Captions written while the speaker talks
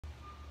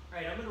All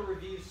right, I'm going to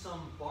review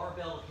some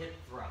barbell hip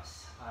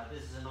thrusts.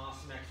 This is an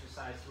awesome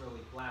exercise to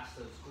really blast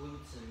those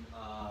glutes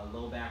and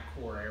low back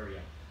core area.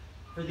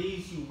 For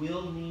these, you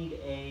will need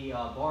a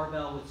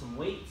barbell with some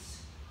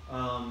weights,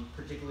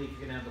 particularly if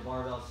you're going to have the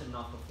barbell sitting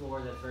off the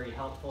floor. That's very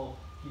helpful.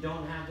 If you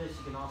don't have this,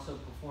 you can also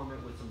perform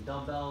it with some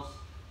dumbbells.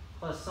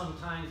 Plus,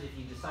 sometimes if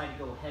you decide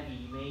to go heavy,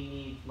 you may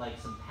need like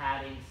some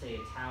padding, say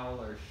a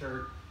towel or a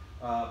shirt,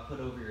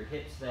 put over your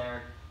hips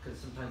there, because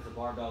sometimes the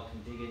barbell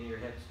can dig into your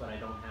hips, but I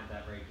don't have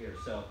that right here.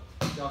 So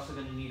you're also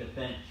going to need a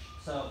bench.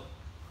 So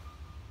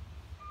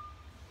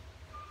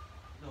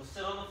you'll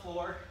sit on the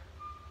floor.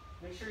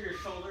 Make sure your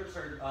shoulders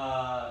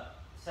are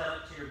set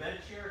up to your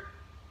bench here.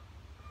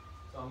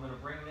 So I'm going to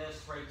bring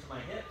this right to my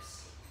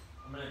hips.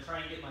 I'm going to try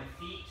and get my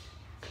feet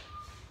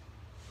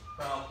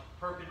about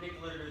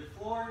perpendicular to the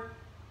floor.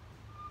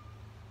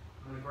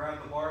 I'm going to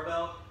grab the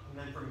barbell, and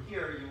then from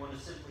here you want to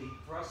simply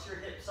thrust your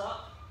hips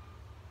up.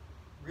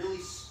 Really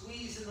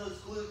squeeze in those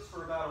glutes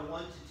for about a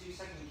 1 to 2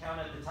 second count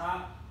at the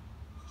top.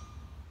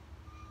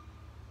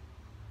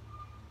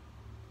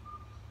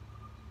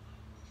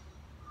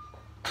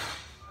 And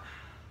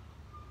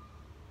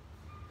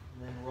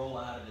then roll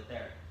out of it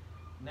there.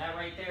 And that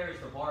right there is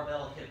the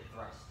barbell hip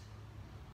thrust.